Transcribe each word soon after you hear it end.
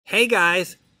Hey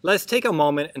guys, let's take a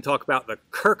moment and talk about the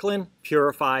Kirkland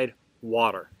Purified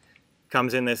water.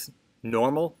 Comes in this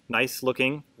normal, nice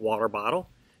looking water bottle.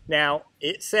 Now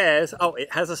it says,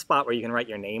 it has a spot where you can write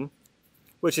your name,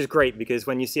 which is great because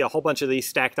when you see a whole bunch of these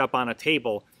stacked up on a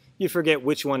table, you forget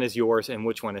which one is yours and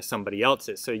which one is somebody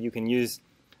else's. So you can use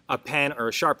a pen or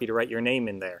a Sharpie to write your name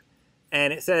in there.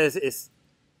 And it says its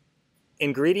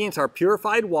ingredients are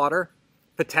purified water,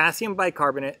 potassium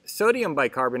bicarbonate, sodium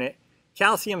bicarbonate,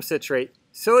 calcium citrate,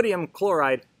 sodium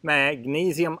chloride,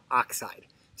 magnesium oxide.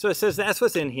 So it says that's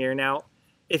what's in here. Now,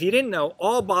 if you didn't know,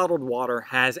 all bottled water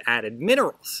has added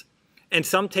minerals, and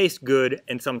some taste good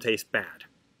and some taste bad.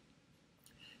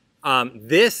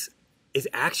 This is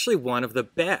actually one of the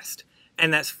best,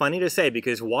 and that's funny to say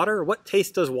because water, what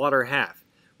taste does water have?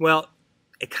 Well,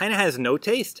 it kind of has no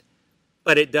taste,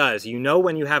 but it does. You know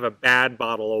when you have a bad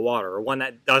bottle of water or one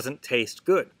that doesn't taste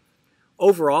good.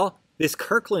 Overall, this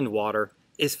Kirkland water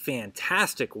is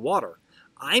fantastic water.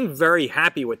 I'm very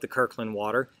happy with the Kirkland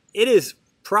water. It is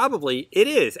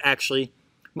actually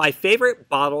my favorite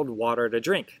bottled water to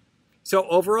drink. So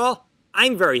overall,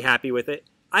 I'm very happy with it.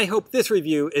 I hope this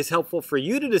review is helpful for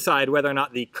you to decide whether or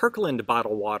not the Kirkland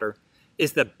bottled water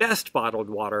is the best bottled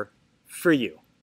water for you.